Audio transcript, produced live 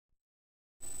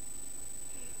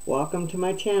Welcome to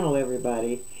my channel,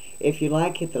 everybody. If you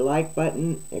like, hit the like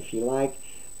button. If you like,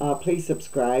 please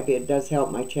subscribe. It does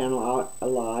help my channel out a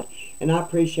lot, and I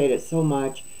appreciate it so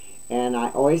much. And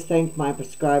I always thank my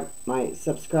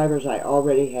subscribers I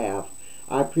already have.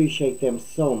 I appreciate them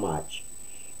so much.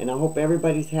 And I hope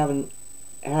everybody's had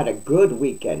a good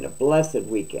weekend, a blessed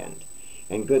weekend,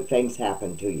 and good things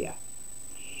happen to you.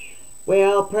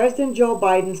 Well, President Joe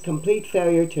Biden's complete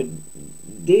failure to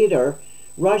deter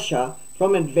Russia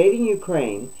from invading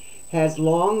Ukraine has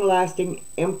long-lasting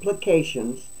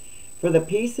implications for the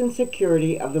peace and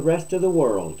security of the rest of the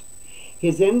world.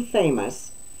 His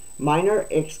infamous minor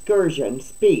excursion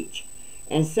speech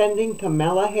and sending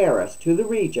Kamala Harris to the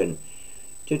region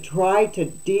to try to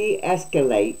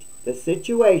de-escalate the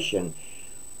situation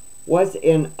was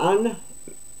an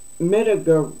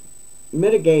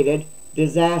unmitigated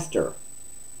disaster.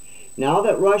 Now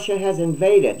that Russia has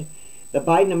invaded, the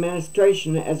Biden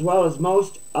administration, as well as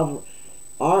most of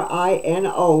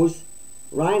RINOs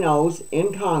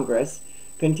in Congress,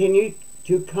 continue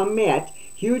to commit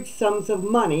huge sums of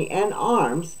money and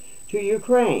arms to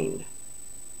Ukraine.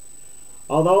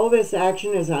 Although this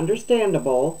action is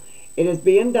understandable, it is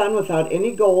being done without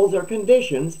any goals or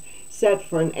conditions set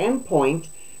for an endpoint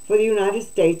for the United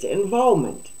States'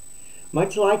 involvement.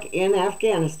 Much like in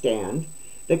Afghanistan,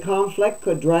 the conflict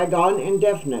could drag on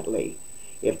indefinitely.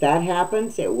 If that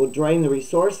happens, it will drain the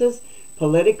resources,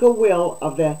 political will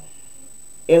of the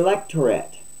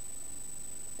electorate.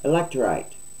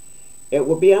 It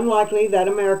will be unlikely that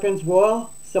Americans will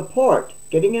support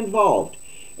getting involved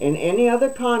in any other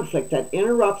conflict that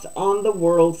interrupts on the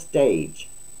world stage.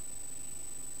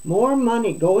 More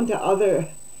money going to other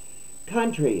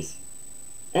countries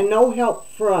and no help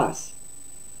for us.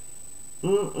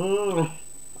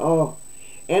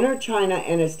 Enter China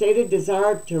and its stated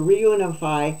desire to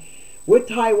reunify with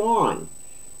Taiwan,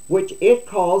 which it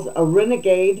calls a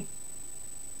renegade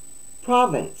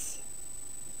province.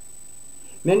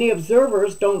 Many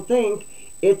observers don't think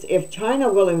it's if China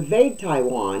will invade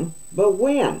Taiwan, but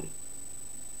when.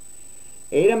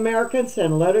 8 Americans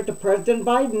sent a letter to President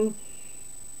Biden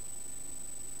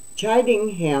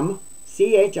chiding him,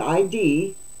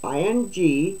 chiding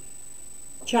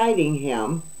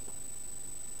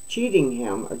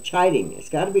it's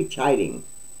got to be chiding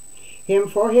him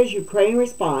for his Ukraine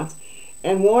response,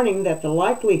 and warning that the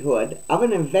likelihood of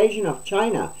an invasion of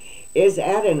China is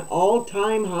at an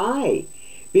all-time high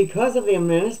because of the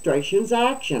administration's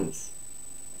actions.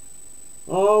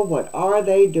 Oh, what are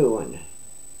they doing?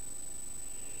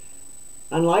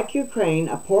 Unlike Ukraine,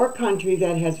 a poor country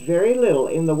that has very little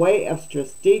in the way of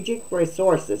strategic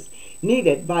resources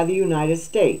needed by the United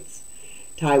States,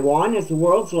 Taiwan is the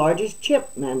world's largest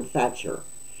chip manufacturer.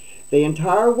 The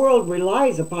entire world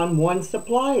relies upon one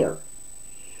supplier.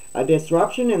 A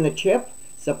disruption in the chip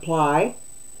supply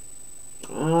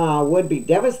would be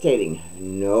devastating,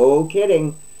 no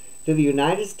kidding, to the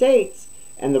United States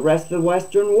and the rest of the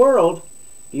Western world.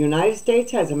 The United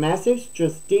States has a massive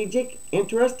strategic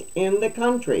interest in the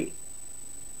country.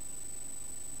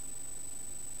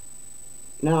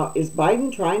 Now, is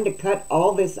Biden trying to cut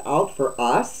all this out for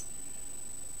us?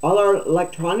 All our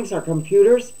electronics, our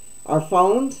computers, our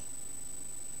phones?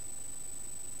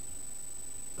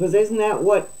 Because isn't that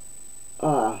what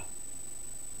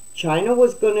China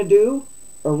was going to do?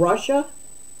 Or Russia?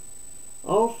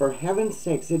 Oh, for heaven's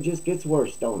sakes, it just gets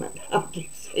worse, don't it? I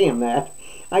keep saying that.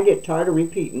 I get tired of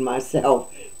repeating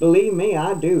myself. Believe me,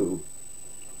 I do.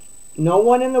 No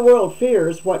one in the world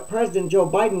fears what President Joe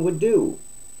Biden would do.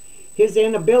 His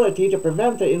inability to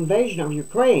prevent the invasion of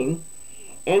Ukraine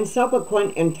and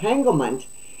subsequent entanglement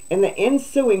in the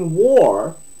ensuing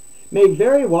war may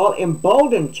very well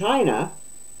embolden China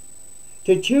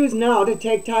to choose now to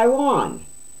take Taiwan.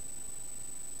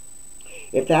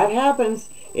 If that happens,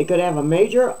 it could have a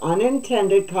major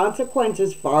unintended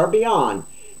consequences far beyond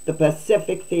the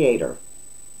Pacific theater.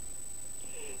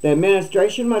 The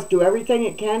administration must do everything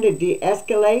it can to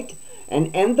de-escalate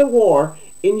and end the war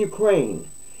in Ukraine.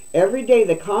 Every day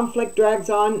the conflict drags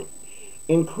on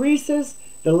increases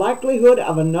the likelihood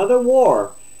of another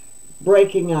war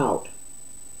breaking out.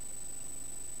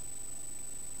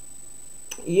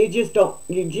 You just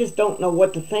don't know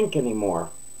what to think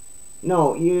anymore.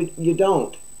 No, you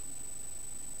don't.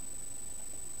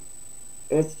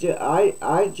 It's just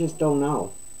I just don't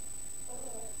know.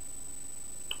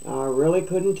 I really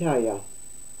couldn't tell you.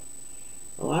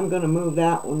 Well, I'm going to move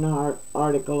that one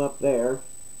article up there.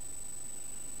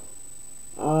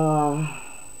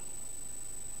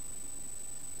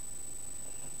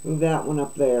 Move that one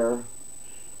up there.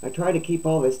 I try to keep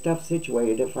all this stuff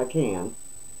situated if I can.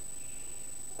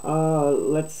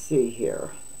 Let's see here.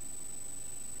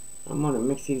 I'm going to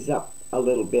mix these up a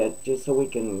little bit just so we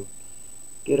can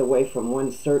get away from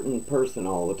one certain person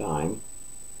all the time.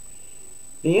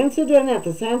 The incident at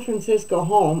the San Francisco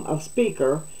home of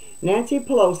Speaker Nancy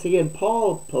Pelosi and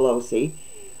Paul Pelosi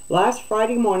last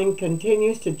Friday morning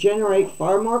continues to generate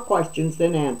far more questions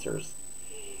than answers.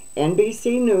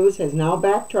 NBC News has now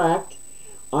backtracked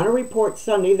on a report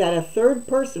Sunday that a third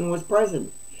person was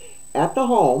present at the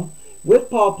home with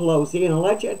Paul Pelosi and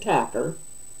alleged attacker,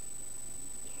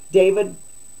 David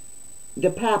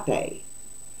DePape.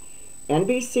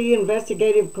 NBC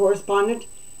investigative correspondent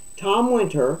Tom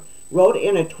Winter wrote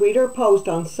in a Twitter post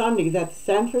on Sunday that the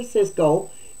San Francisco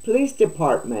Police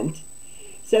Department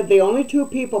said the only two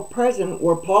people present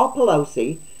were Paul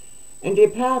Pelosi and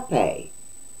DePape.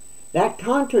 That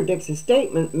contradicts a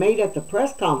statement made at the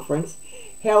press conference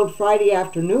held Friday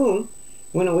afternoon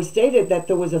when it was stated that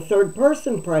there was a third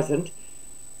person present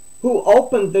who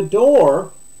opened the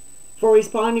door for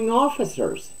responding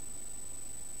officers.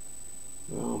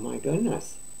 Oh my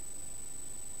goodness.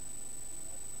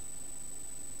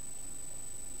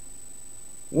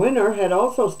 Winter had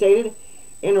also stated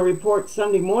in a report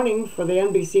Sunday morning for the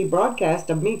NBC broadcast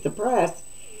of Meet the Press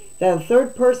that a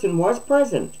third person was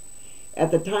present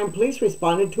at the time police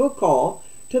responded to a call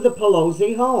to the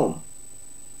Pelosi home.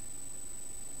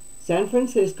 San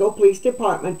Francisco Police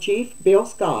Department Chief Bill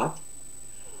Scott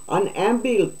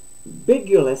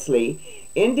unambiguously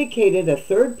indicated a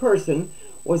third person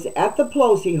was at the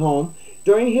Pelosi home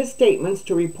during his statements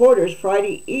to reporters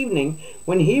Friday evening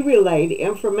when he relayed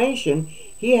information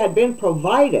he had been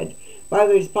provided by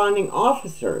the responding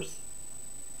officers.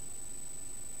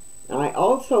 I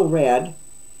also read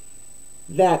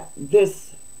that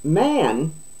this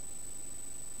man,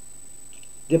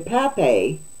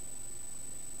 DePape,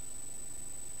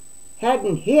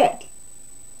 hadn't hit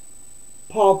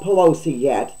Paul Pelosi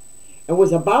yet and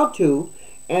was about to,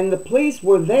 and the police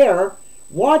were there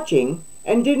watching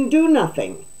and didn't do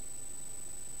nothing.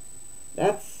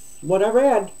 That's what I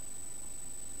read.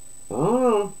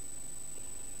 Oh,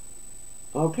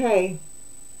 okay.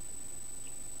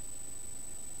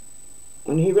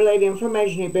 When he relayed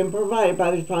information he'd been provided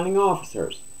by the responding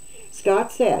officers.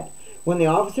 Scott said, when the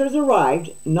officers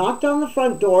arrived, knocked on the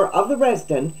front door of the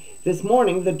residence this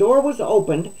morning, the door was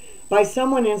opened by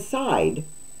someone inside,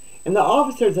 and the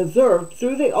officers observed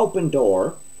through the open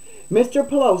door Mr.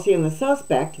 Pelosi and the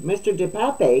suspect, Mr.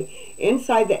 DePape,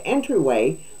 inside the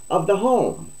entryway of the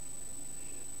home.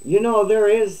 You know, there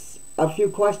is a few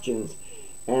questions,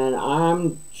 and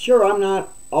I'm sure I'm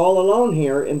not all alone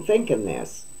here in thinking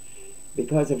this,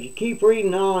 because if you keep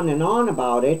reading on and on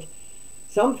about it,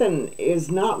 something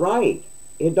is not right.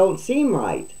 It don't seem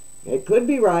right. It could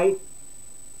be right,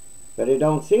 but it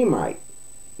don't seem right.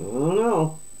 I don't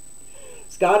know.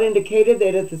 Scott indicated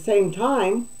that at the same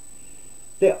time,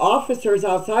 the officers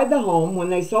outside the home, when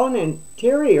they saw an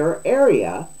interior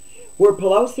area where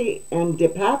Pelosi and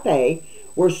DePape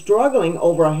were struggling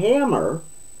over a hammer,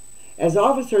 as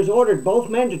officers ordered both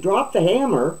men to drop the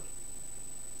hammer,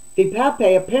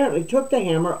 DePape apparently took the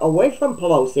hammer away from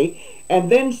Pelosi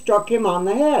and then struck him on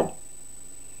the head.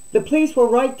 The police were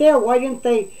right there. Why didn't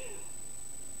they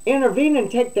intervene and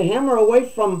take the hammer away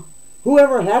from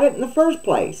whoever had it in the first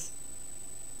place?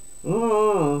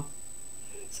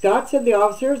 Scott said the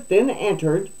officers then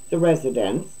entered the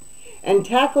residence and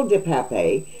tackled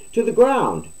DePape to the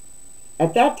ground.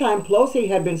 At that time, Pelosi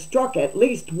had been struck at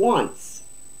least once.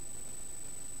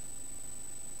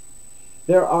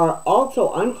 There are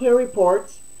also unclear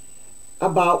reports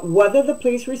about whether the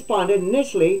police responded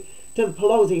initially to the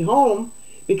Pelosi home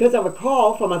because of a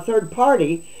call from a third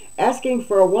party asking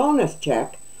for a wellness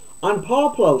check on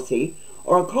Paul Pelosi,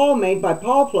 or a call made by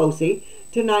Paul Pelosi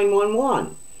to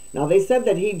 911. Now, they said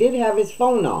that he did have his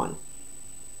phone on,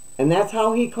 and that's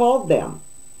how he called them.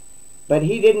 But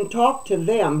he didn't talk to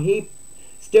them. He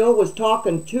still was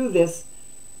talking to this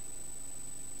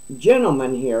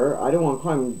gentleman here. I don't want to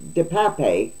call him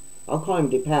DePape. I'll call him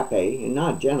DePape, and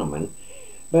not gentleman.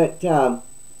 But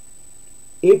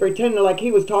he pretended like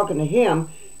he was talking to him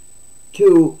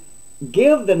to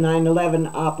give the 911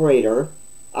 operator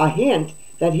a hint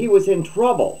that he was in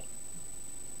trouble.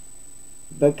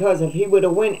 Because if he would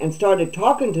have went and started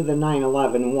talking to the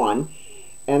 911 one,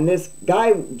 and this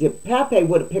guy, DePape,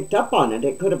 would have picked up on it,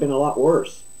 it could have been a lot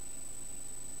worse.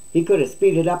 He could have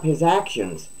speeded up his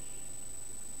actions.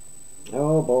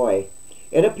 Oh boy.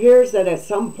 It appears that at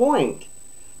some point,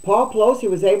 Paul Pelosi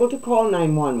was able to call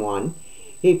 911.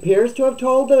 He appears to have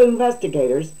told the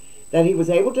investigators that he was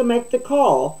able to make the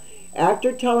call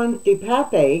after telling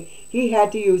DePape he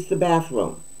had to use the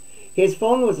bathroom. His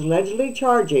phone was allegedly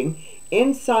charging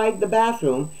inside the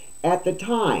bathroom at the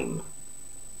time.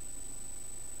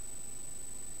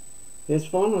 His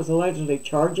phone was allegedly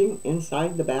charging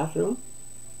inside the bathroom?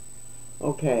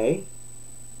 Okay.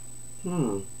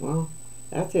 Well,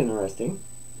 that's interesting.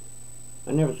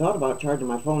 I never thought about charging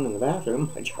my phone in the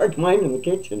bathroom. I charge mine in the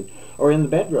kitchen or in the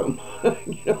bedroom.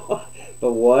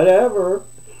 But whatever.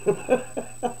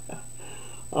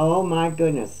 Oh my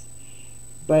goodness.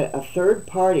 But a third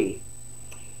party,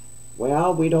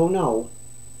 well, we don't know.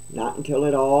 Not until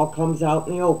it all comes out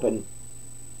in the open.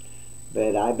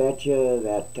 But I bet you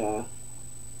that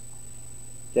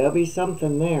there'll be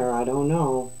something there. I don't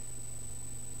know.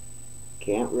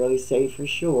 Can't really say for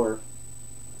sure.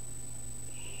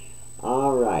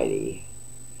 Alrighty.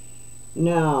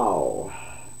 Now,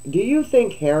 do you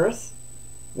think Harris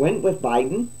went with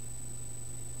Biden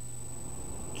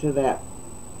to that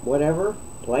whatever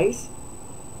place?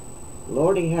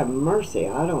 Lordy have mercy,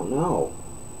 I don't know.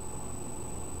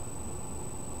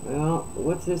 Well,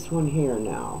 what's this one here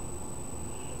now?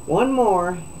 One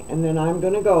more, and then I'm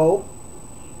going to go.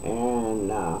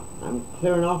 And I'm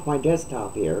clearing off my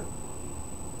desktop here.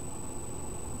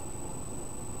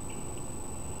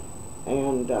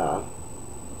 And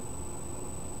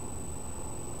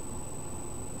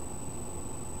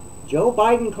Joe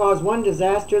Biden caused one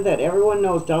disaster that everyone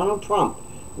knows Donald Trump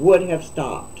would have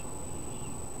stopped.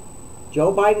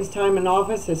 Joe Biden's time in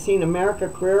office has seen America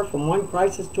career from one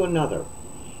crisis to another.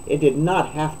 It did not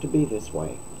have to be this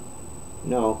way.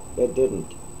 No, it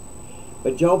didn't.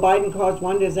 But Joe Biden caused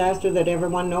one disaster that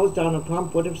everyone knows Donald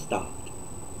Trump would have stopped.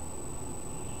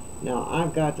 Now,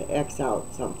 I've got to X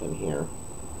out something here.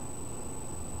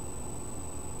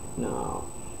 Now,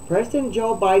 President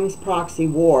Joe Biden's proxy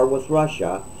war with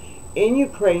Russia in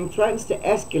Ukraine threatens to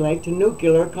escalate to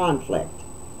nuclear conflict.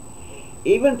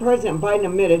 Even President Biden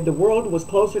admitted the world was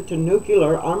closer to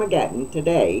nuclear Armageddon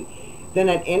today than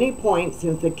at any point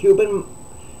since the Cuban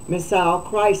Missile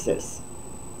Crisis.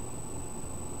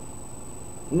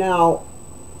 Now,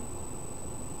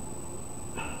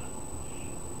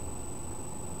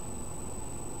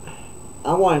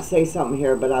 I want to say something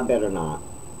here, but I better not.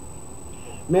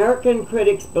 American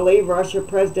critics believe Russian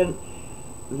President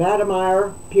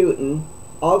Vladimir Putin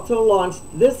also launched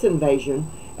this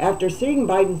invasion after seeing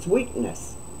Biden's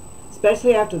weakness,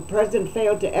 especially after the president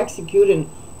failed to execute an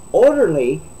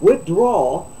orderly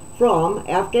withdrawal from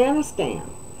Afghanistan.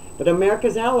 But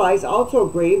America's allies also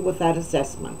agree with that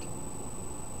assessment.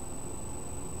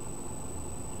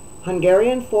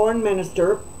 Hungarian Foreign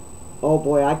Minister, oh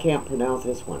boy, I can't pronounce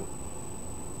this one.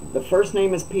 The first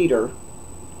name is Peter,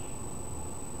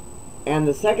 and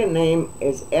the second name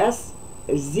is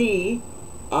Szijjarto,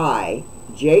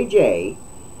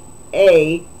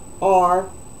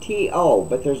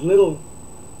 but there's little,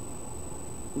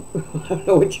 I don't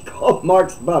know what you call it,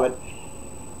 marks above it.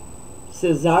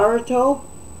 Szijjarto,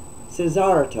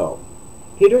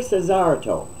 Peter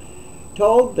Szijjarto,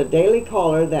 told the Daily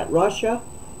Caller that Russia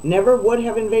never would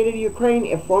have invaded Ukraine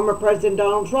if former President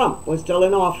Donald Trump was still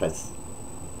in office.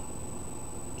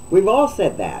 We've all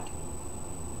said that.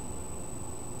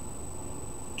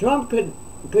 Trump could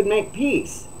make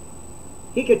peace.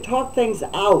 He could talk things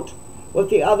out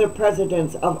with the other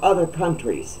presidents of other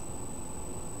countries.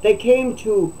 They came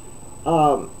to,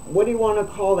 what do you want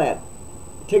to call that?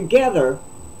 Together,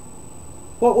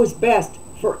 what was best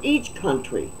for each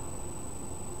country.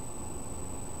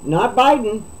 Not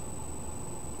Biden.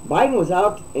 Biden was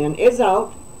out and is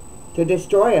out to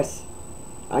destroy us.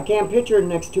 I can't picture the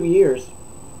next 2 years.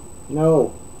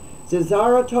 No.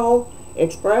 Szijjarto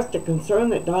expressed a concern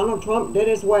that Donald Trump did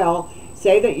as well,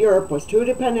 say that Europe was too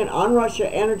dependent on Russian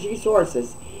energy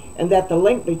sources and that the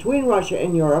link between Russia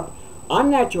and Europe on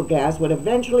natural gas would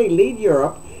eventually lead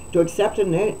Europe to accept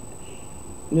a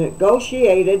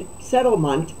negotiated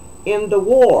settlement in the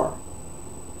war.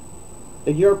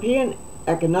 The European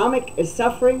economic is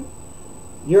suffering.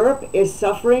 Europe is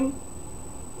suffering,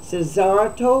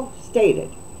 Szijjarto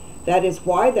stated. That is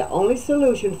why the only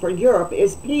solution for Europe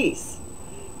is peace.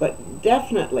 But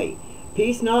definitely,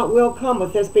 peace not will come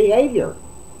with this behavior.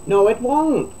 No, it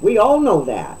won't. We all know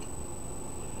that.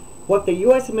 What the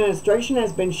U.S. administration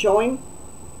has been showing?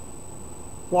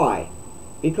 Why?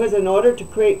 Because in order to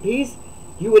create peace,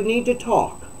 you would need to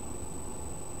talk.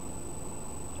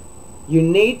 You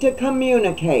need to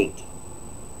communicate.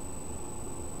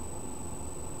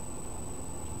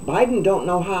 Biden don't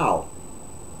know how,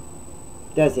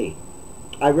 does he?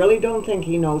 I really don't think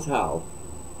he knows how.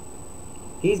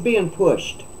 He's being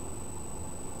pushed.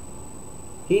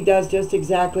 He does just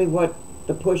exactly what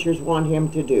the pushers want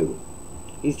him to do.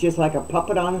 He's just like a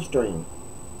puppet on a string.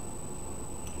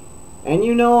 And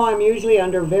you know I'm usually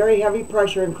under very heavy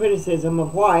pressure and criticism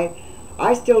of why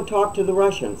I still talk to the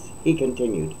Russians, he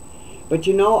continued. But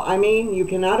you know, I mean, you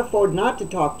cannot afford not to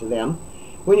talk to them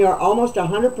when you are almost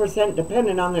 100%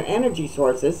 dependent on their energy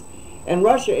sources, and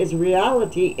Russia is a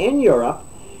reality in Europe.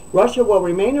 Russia will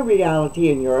remain a reality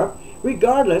in Europe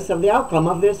regardless of the outcome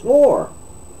of this war.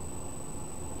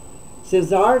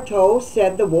 Szijjártó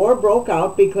said the war broke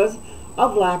out because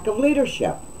of lack of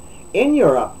leadership in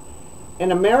Europe,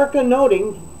 and America,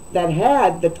 noting that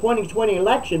had the 2020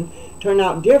 election turned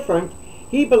out different,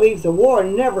 he believes the war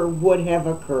never would have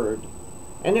occurred,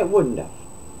 and it wouldn't have.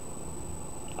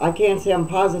 I can't say I'm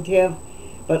positive,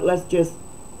 but let's just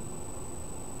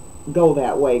go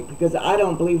that way, because I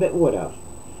don't believe it would have.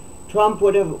 Trump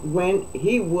would have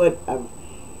he would have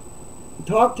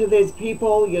talked to these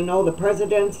people, you know, the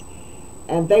presidents,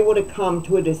 and they would have come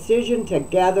to a decision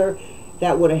together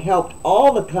that would have helped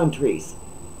all the countries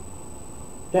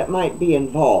that might be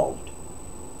involved.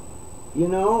 You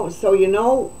know, so you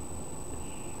know,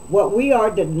 what we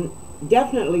are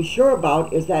definitely sure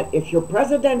about is that if your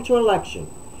presidential election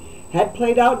had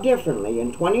played out differently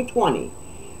in 2020,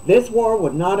 this war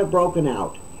would not have broken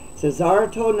out.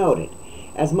 Szijjártó noted,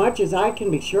 as much as I can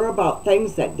be sure about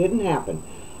things that didn't happen,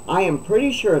 I am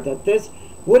pretty sure that this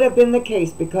would have been the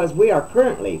case because we are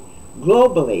currently,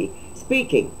 globally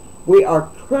speaking, we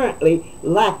are currently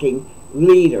lacking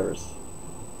leaders.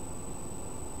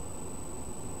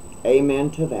 Amen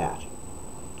to that.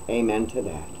 Amen to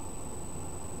that.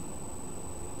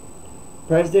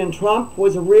 President Trump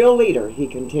was a real leader, he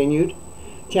continued.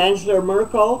 Chancellor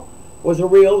Merkel was a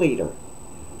real leader.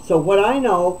 So what I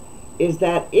know is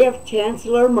that if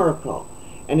Chancellor Merkel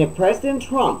and if President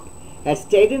Trump had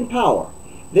stayed in power,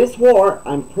 this war,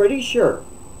 I'm pretty sure,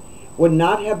 would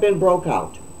not have been broke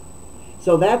out.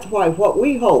 So that's why what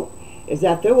we hope is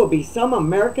that there will be some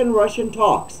American-Russian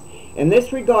talks in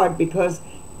this regard, because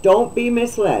don't be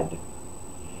misled.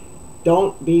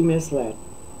 Don't be misled.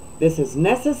 This is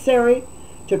necessary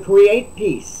to create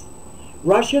peace.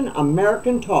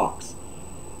 Russian-American talks,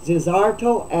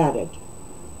 Szijjártó added.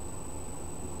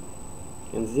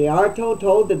 And Szijjártó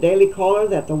told the Daily Caller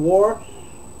that the war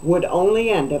would only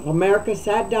end if America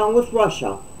sat down with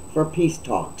Russia for peace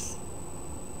talks.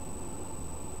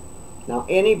 Now,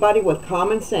 anybody with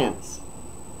common sense,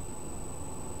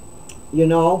 you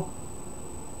know,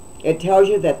 it tells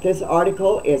you that this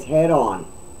article is head on.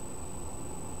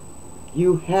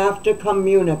 You have to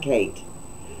communicate.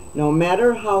 No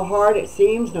matter how hard it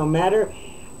seems, no matter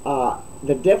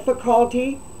the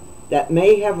difficulty that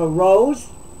may have arose,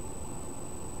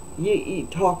 you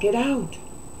talk it out.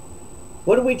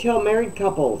 What do we tell married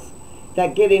couples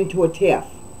that get into a tiff?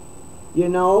 You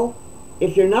know,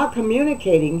 if you're not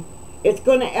communicating, it's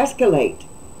going to escalate.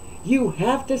 You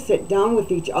have to sit down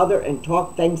with each other and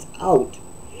talk things out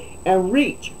and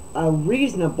reach a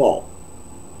reasonable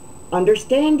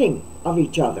understanding of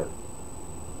each other.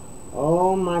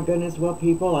 Oh my goodness, well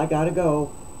people, I gotta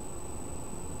go.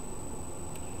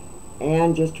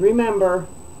 And just remember,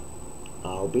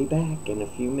 I'll be back in a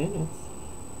few minutes.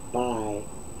 Bye.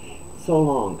 So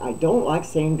long. I don't like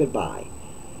saying goodbye.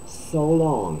 So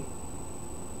long.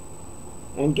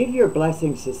 And give your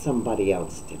blessings to somebody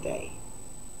else today.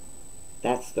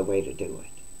 That's the way to do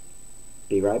it.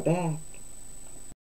 Be right back.